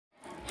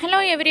Hello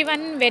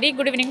everyone, very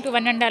good evening to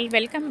one and all.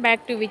 Welcome back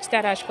to Vichita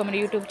Rajkumar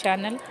YouTube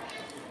channel.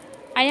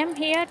 I am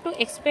here to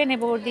explain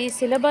about the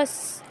syllabus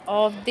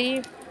of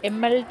the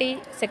MLT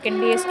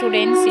second year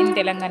students in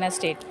Telangana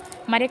state.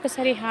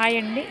 మరొకసారి hi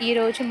అండి.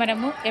 ఈరోజు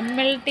మనము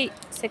MLT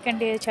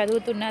second year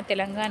చదువుతున్న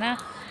తెలంగాణ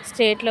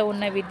స్టేట్లో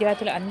ఉన్న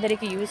విద్యార్థులు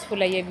అందరికీ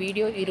useful అయ్యే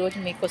వీడియో ఈరోజు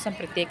మీకోసం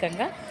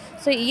ప్రత్యేకంగా.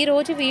 సో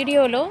ఈరోజు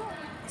వీడియోలో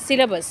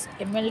సిలబస్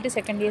MLT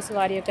సెకండ్ ఇయర్స్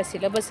వారి యొక్క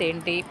సిలబస్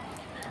ఏంటి,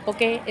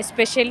 ఓకే,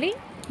 ఎస్పెషల్లీ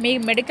మీ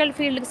మెడికల్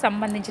ఫీల్డ్కి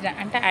సంబంధించిన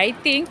అంటే ఐ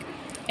థింక్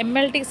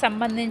ఎంఎల్టీకి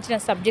సంబంధించిన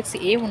సబ్జెక్ట్స్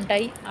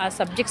ఉంటాయి, ఆ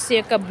సబ్జెక్ట్స్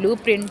యొక్క బ్లూ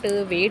ప్రింట్,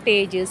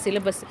 వెయిటేజ్,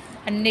 సిలబస్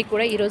అన్నీ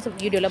కూడా ఈరోజు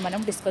వీడియోలో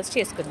మనం డిస్కస్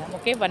చేసుకుందాం.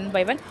 Okay, one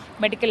by one.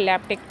 Medical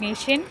lab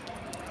technician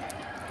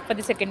for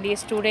the second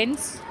year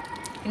students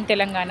in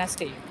Telangana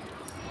state.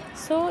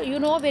 So you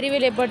know very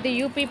well about the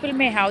you people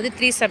may have the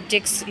 3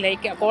 subjects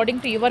like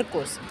according to your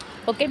course.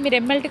 Okay, మీరు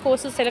MLT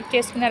courses select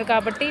చేసుకున్నారు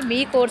కాబట్టి మీ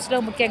కోర్సులో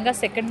ముఖ్యంగా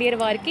second year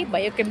వారికి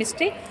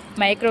biochemistry,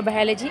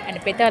 microbiology and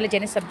pathology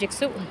అనే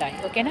subjects ఉంటాయి.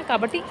 ఓకేనా,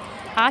 కాబట్టి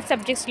ఆ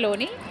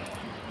సబ్జెక్ట్స్లోని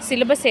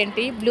సిలబస్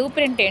ఏంటి, బ్లూ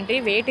ప్రింట్ ఏంటి,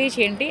 వెయిటేజ్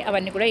ఏంటి,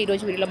 అవన్నీ కూడా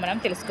ఈరోజు వీడియోలో మనం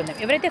తెలుసుకుందాం.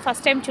 ఎవరైతే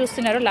ఫస్ట్ టైం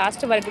చూస్తున్నారో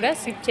లాస్ట్ వరకు కూడా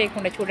స్కిప్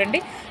చేయకుండా చూడండి.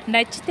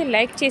 నచ్చితే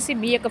లైక్ చేసి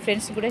మీ యొక్క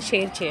ఫ్రెండ్స్ కూడా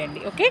షేర్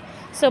చేయండి. ఓకే,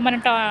 సో మనం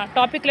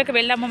టాపిక్లోకి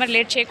వెళ్దాము. మరి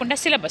లేట్ చేయకుండా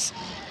సిలబస్.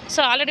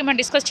 సో ఆల్రెడీ మనం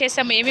డిస్కస్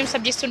చేసాము ఏమేమి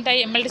సబ్జెక్ట్స్ ఉంటాయి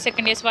ఎంఎల్టీ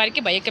సెకండ్ ఇయర్స్ వారికి.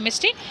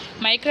 బయోకెమిస్ట్రీ,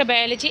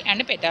 మైక్రోబయాలజీ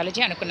అండ్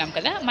పెథాలజీ అనుకున్నాం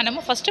కదా. మనము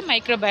ఫస్ట్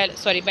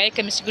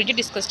బయోకెమిస్ట్రీ గురించి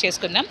డిస్కస్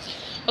చేసుకుందాం.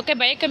 Okay,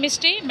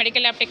 biochemistry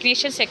medical lab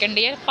technician second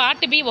year,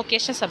 part B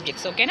vocational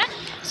subjects. ఓకేనా,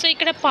 సో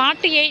ఇక్కడ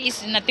part A is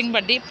nothing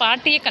but the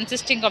part A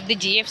consisting of the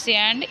GFC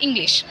and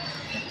English.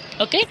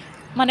 Okay,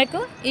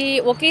 మనకు ఈ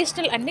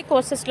vocational అన్ని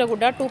కోర్సెస్లో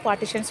కూడా 2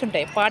 partitions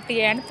ఉంటాయి, part A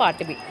and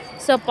part B.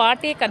 So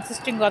part A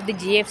consisting of the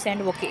GFC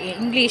and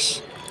English.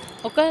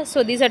 Okay, so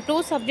these are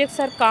 2 subjects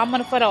are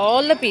common for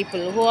all the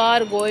people who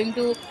are going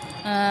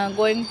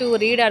to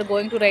read or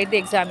going to write the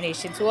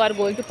examinations, who are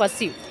going to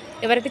pursue.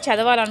 ఎవరైతే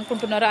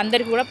చదవాలనుకుంటున్నారో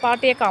అందరికీ కూడా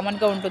part A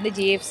కామన్గా ఉంటుంది,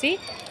 GFC,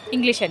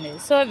 English అనేది.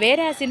 So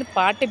where as in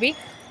part B,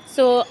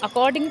 so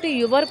according to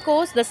your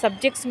course the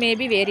subjects may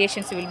be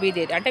variations will be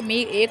there. అంటే మీ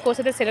ఏ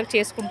course అయితే select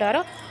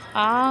చేసుకుంటారో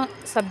ఆ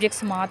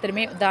సబ్జెక్ట్స్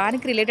మాత్రమే,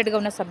 దానికి రిలేటెడ్గా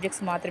ఉన్న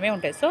సబ్జెక్ట్స్ మాత్రమే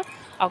ఉంటాయి. So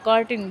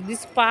according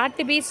this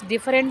part B is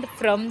different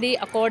from the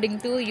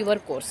according to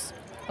your course.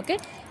 Okay,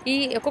 ఈ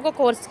ఒక్కొక్క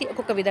కోర్స్కి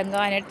ఒక్కొక్క విధంగా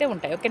అయితే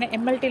ఉంటాయి. ఓకేనా,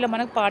 ఎంఎల్టీలో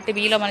మనకు పార్ట్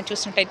బిలో మనం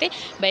చూసినట్టయితే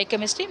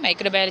biochemistry,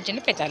 microbiology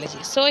and pathology.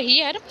 So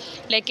here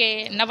like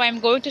now I'm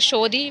going to show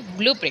the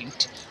blue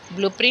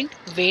print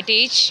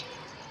weightage,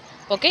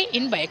 okay,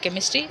 in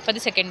biochemistry for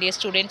the second year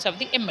students of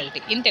the MLT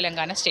in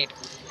Telangana state.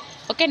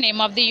 Okay, name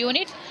of the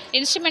unit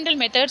instrumental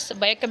methods,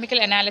 biochemical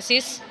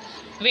analysis,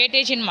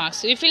 weightage in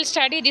marks. If you will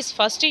study this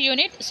first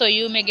unit, so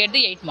you may get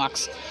the 8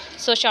 marks.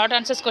 So short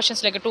answers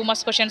questions like 2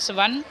 marks questions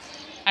 1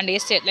 and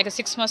essay like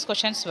 6 marks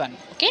questions 1.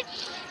 Okay,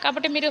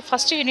 కాబట్టి మీరు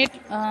first unit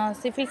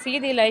if you see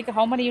the like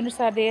how many units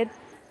are there,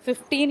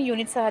 15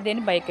 units are there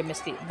in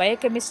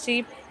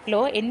బయోకెమిస్ట్రీలో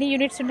ఎన్ని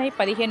units ఉన్నాయి,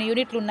 15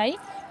 యూనిట్లు ఉన్నాయి.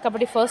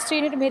 కాబట్టి first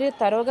unit మీరు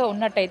తరోగా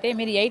ఉన్నట్టయితే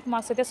మీరు 8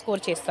 మార్క్స్ అయితే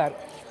స్కోర్ చేస్తారు.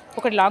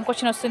 ఒకటి లాంగ్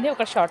క్వశ్చన్ వస్తుంది,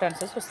 ఒకటి షార్ట్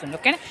ఆన్సర్స్ వస్తుంది.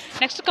 Okay,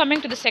 next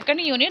coming to the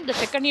second unit. The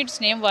second units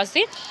name was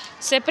the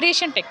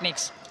separation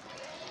techniques.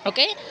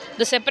 Okay,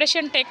 the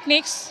separation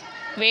techniques,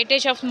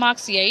 weightage of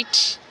marks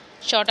 8,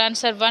 short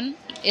answer 1,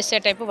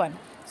 essay type 1.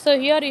 So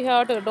here you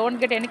have to don't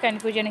get any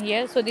confusion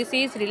here. So this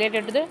is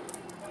related to the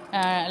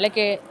like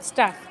a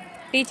staff,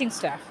 teaching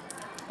staff.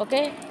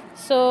 Okay,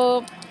 so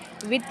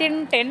within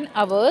 10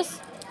 hours,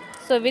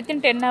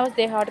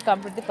 they have to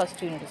complete the first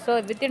unit. So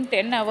within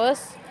 10 hours,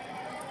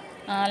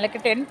 like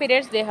 10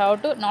 periods they have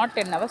to, not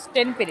 10 hours,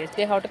 10 periods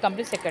they have to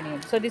complete second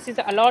unit. So this is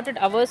allotted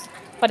hours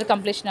for the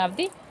completion of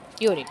the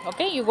unit.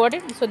 Okay, you got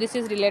it. So this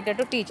is related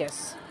to teachers.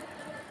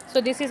 So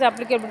this is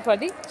applicable for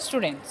the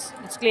students.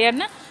 It's clear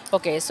na?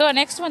 Okay, so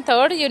next one,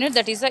 third unit,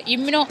 that is the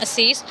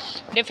immunoassays,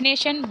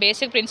 definition,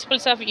 basic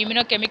principles of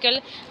immunochemical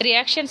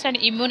reactions and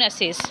immune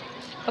assays.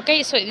 Okay,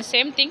 so the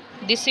same thing,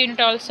 this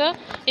unit also,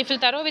 if you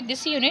thorough with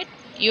this unit,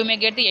 you may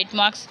get the 8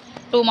 marks,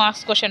 2 marks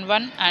question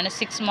 1 and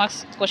 6 marks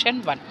question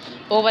 1,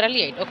 overall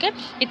 8. Okay,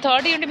 ఈ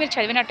third unit మీరు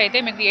చదివినట్టయితే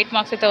మీకు 8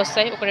 marks అయితే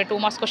వస్తాయి. ఒకటి 2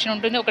 marks question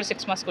ఉంటుంది, ఒకటి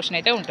 6 marks question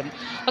అయితే ఉంటుంది.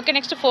 Okay,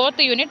 next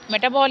fourth unit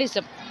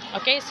metabolism.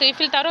 Okay, so if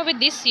will thorough with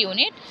this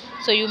unit,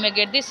 so you may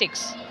get the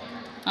 6.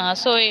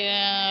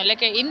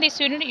 Like in this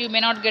unit you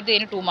may not get the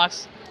any 2 marks,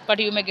 but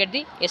you may get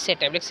the essay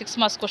type like 6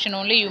 marks question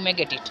only, you may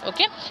get it.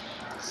 Okay,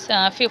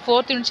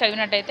 fourth unit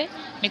చదివినట్టయితే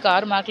మీకు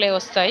 6 మార్కులే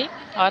వస్తాయి,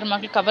 6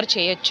 మార్కులు cover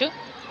చేయొచ్చు.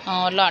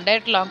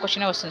 Direct long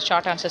క్వశ్చనే వస్తుంది,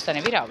 short answers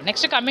అనేవి రావు.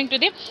 Next coming to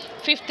the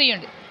fifth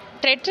unit,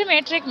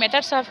 ట్రెట్రిమెట్రిక్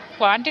methods of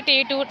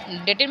quantitative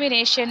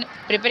determination,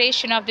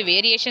 preparation of the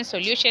variation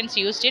solutions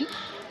used in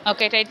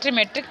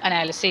ట్రెట్రిమెట్రిక్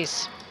analysis.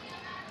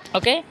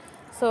 Okay,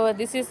 so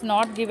this is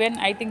not given,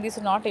 I think this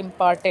is not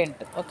important.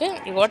 Okay,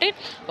 you got it.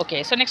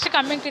 Okay, so next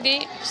coming to the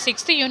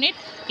 6th unit,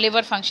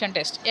 liver function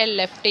test,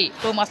 LFT,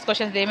 2 marks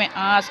questions they may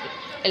ask.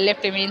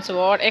 LFT means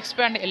what?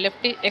 Expand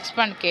LFT,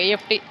 expand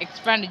KFT,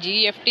 expand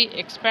GFT,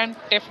 expand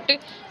TEFT,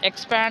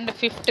 expand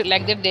fifth,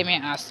 like that they may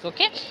ask.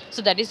 Okay, so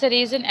that is the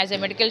reason as a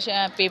medical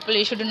people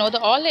you should know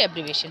all the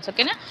abbreviations.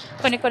 Okay na,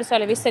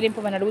 కొన్నిసార్లు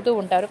విస్తరింపమని అడుగుతూ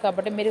ఉంటారు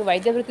కాబట్టి మీరు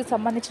వైద్య వృత్తికి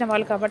సంబంధించిన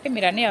వాళ్ళు కాబట్టి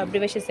మీరు అన్ని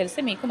అబ్రివేషన్స్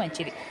తెలిస్తే మీకు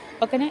మంచిది.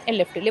 ఓకేనా.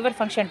 LFT liver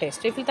function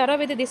test. If you thorough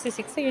with this is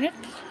 6th unit,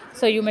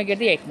 so you may get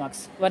the 8 marks.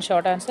 One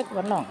short answer,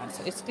 one long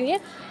answer. It's clear?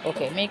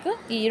 Okay, మీకు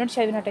ఈ యూనిట్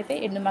చదివినట్టయితే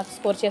ఎన్ని మార్క్స్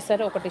స్కోర్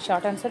చేస్తారు? ఒకటి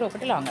short answer,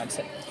 ఒకటి long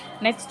answer.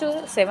 Next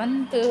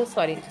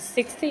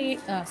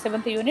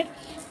 7th unit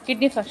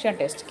kidney function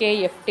test,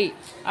 KFT.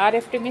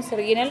 RFT means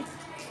renal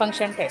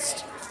function test.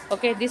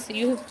 Okay, this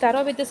you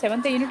thorough with the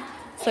 7th unit,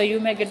 so you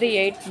may get the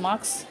 8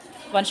 marks,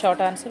 one short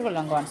answer, one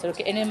long answer.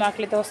 Okay, ఎన్ని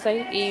మార్కులు అయితే వస్తాయి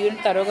ఈ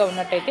unit తరోగా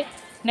ఉన్నట్టయితే.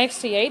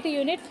 Next 8th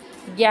unit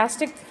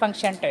gastric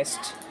function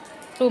test,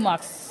 2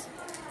 marks,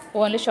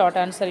 only short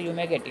answer you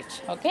may get it.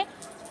 Okay,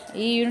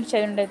 ఈ unit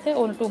చదివినట్టయితే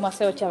only 2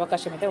 marks వచ్చే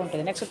అవకాశం అయితే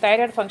ఉంటుంది. Next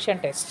thyroid function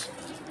test.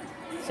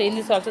 So in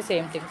this also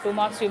same thing, 2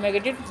 marks you may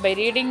get it. By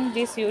reading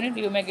this unit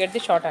you may get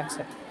the short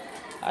answer.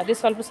 అది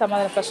స్వల్ప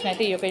సమాధాన ప్రశ్న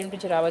అయితే ఈ యొక్క యూనిట్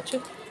నుంచి రావచ్చు.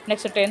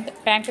 Next 10th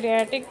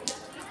pancreatic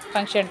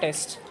function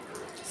test,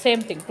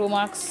 same thing, 2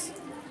 marks,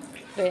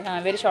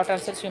 very short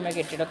answers you may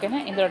get it. ఓకేనా,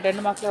 ఇందులో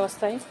 2 మార్కులే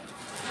వస్తాయి,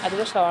 అది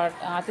కూడా షార్ట్,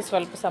 అతి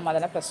స్వల్ప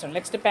సమాధాన ప్రశ్న.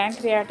 Next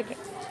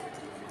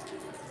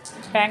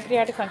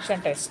pancreatic function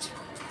test,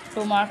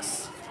 2 marks,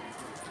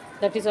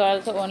 that is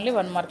also only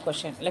 1 mark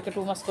question, like a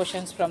 2 marks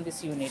questions from this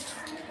unit.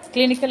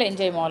 Clinical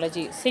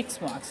enzymology, 6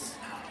 marks.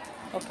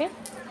 Okay,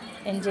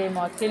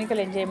 clinical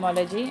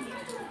enzymology,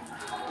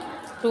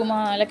 2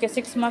 marks, like a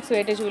 6 marks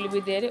weightage will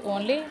be there,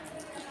 only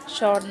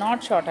short, not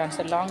short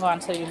answer, long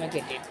answer you may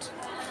get it.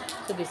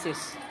 So this is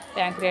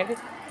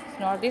pancreatic,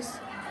 not this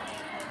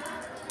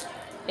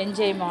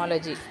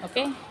enzymology.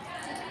 Okay,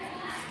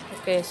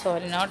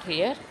 sorry, not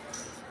here.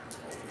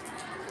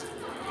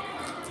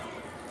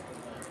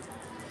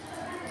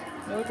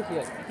 Note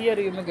here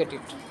you may get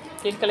it.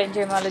 Clinical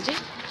enzymology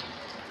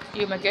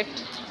you may get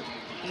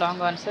long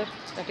answer,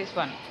 that is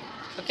 1.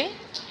 Okay,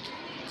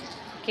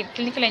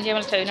 clinical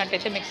enzymology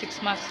చదివినట్టయితే మీకు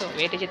 6 marks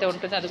weightage అయితే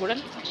ఉంటుంది, అది కూడా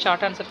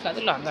short answer కాదు,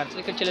 long answer.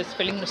 ఇక్కడ చిన్న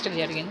spelling mistake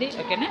జరిగింది.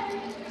 ఓకేనా.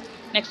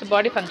 Next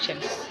body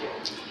functions,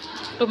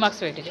 2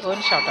 marks weightage,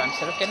 only short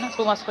answer. ఓకేనా,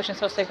 2 మార్క్స్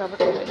క్వశ్చన్స్ వస్తాయి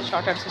కాబట్టి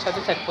షార్ట్ ఆన్సర్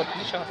చదివి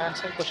సరిపోతుంది, short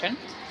answer question.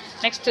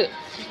 Next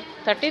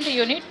 13th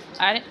unit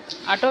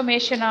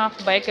automation of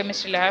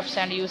biochemistry labs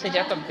and usage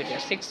of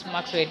computers, 6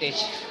 marks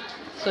weightage.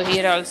 So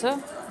here also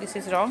this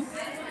is wrong,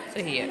 so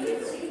here.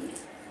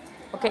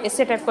 Okay,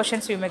 essay type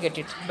questions you may get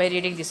it by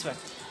reading this one.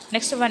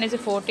 Next one is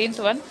the 14th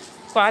one,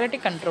 quality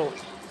control.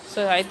 So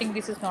I think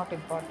this is not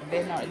important,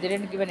 they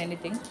didn't given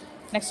anything.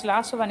 Next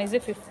last one is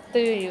the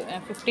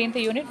 15th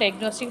unit,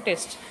 diagnostic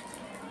test.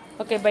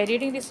 Okay, by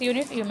reading this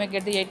unit you may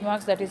get the 8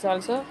 marks, that is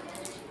also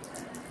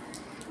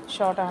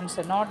short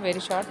answer, not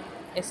very short,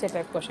 essay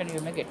type question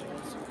you may get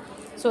it.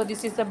 So this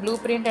is the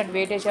blueprint and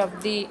weightage of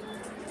the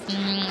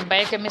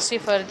biochemistry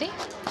for the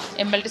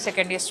MLT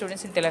second year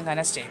students in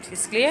Telangana state.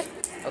 Is clear?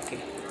 Okay,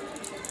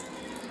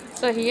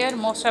 so here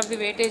most of the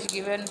weightage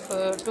given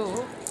for to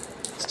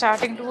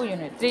starting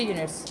 3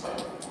 units,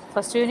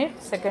 first unit,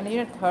 second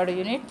unit, third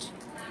unit,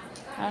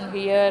 and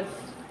here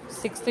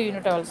 6th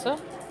unit also,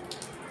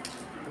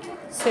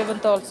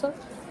 7th also,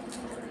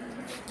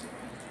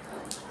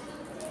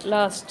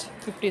 last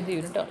 15th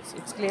unit also.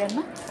 It's clear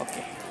now?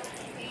 Okay,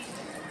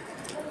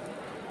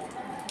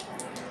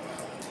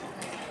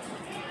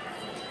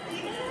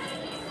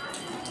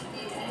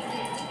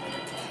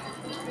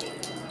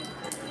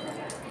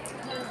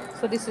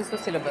 so this is the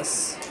syllabus.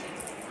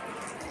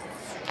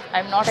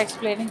 I am not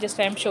explaining, just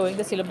I am showing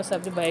the syllabus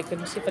of the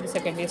biochemistry for the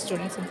second year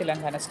students in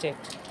Telangana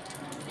state.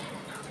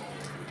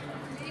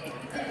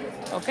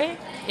 Okay,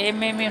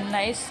 ఏమేమి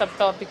ఉన్నాయి sub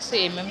topics,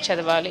 ఏమేమి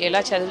చదవాలి, ఎలా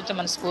చదివితే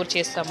మనం score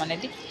చేస్తాం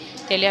అనేది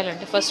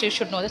తెలియాలంటే first you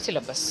should know the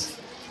syllabus.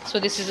 So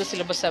this is the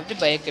syllabus of the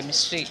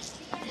biochemistry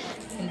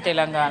in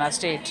Telangana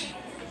state.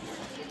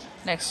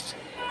 Next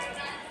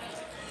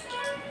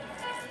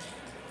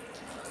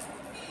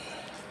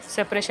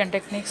separation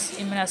techniques,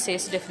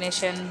 immunoassays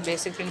definition,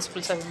 basic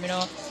principles of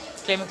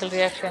immunochemical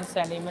reactions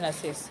and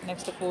immunoassays.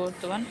 Next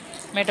 4th one,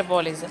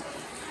 metabolism.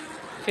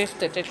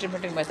 5th,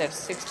 trigonometric methods.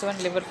 6th one,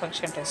 liver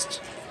function test.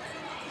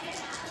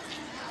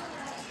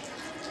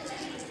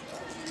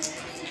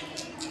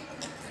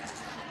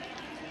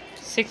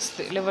 6th,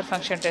 liver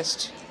function test.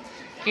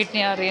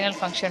 Kidney or renal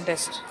function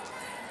test.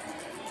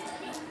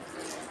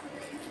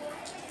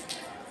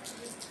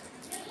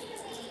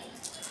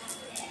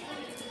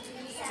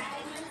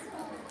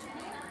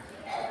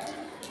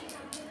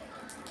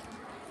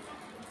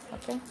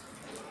 Okay.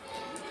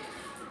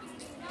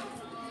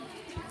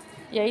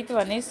 8th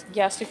one is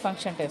gastric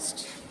function test.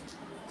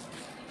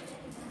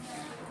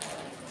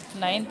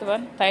 9th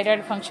one,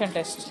 thyroid function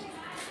test.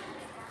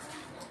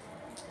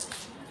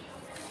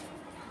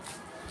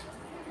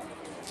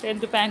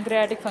 10th,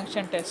 pancreatic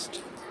function test.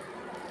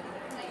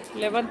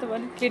 11th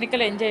one,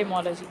 clinical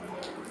enzymology.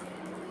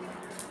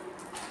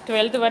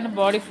 12th one,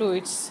 body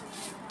fluids. 13th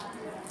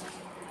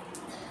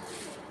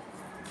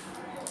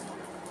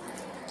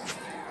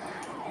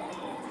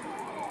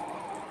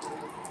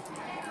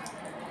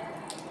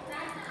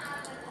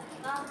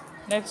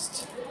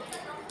Next,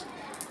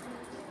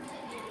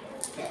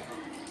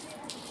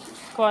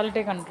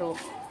 quality control.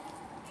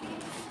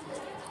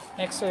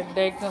 Next,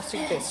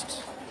 diagnostic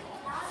test.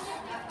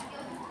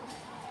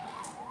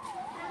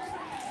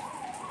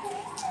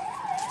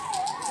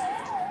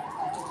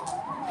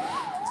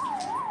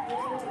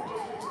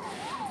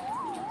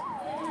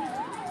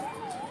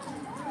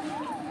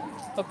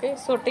 Okay,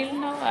 so till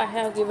now I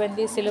have given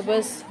the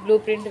syllabus,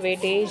 blueprint,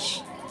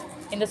 weightage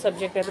in the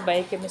subject of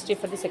biochemistry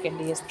for the second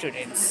year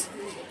students.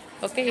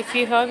 Okay, if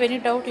you have any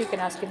doubt, you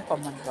can ask in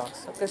comment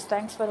box. Okay,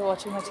 thanks for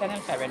watching my channel.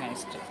 Have a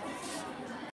nice day.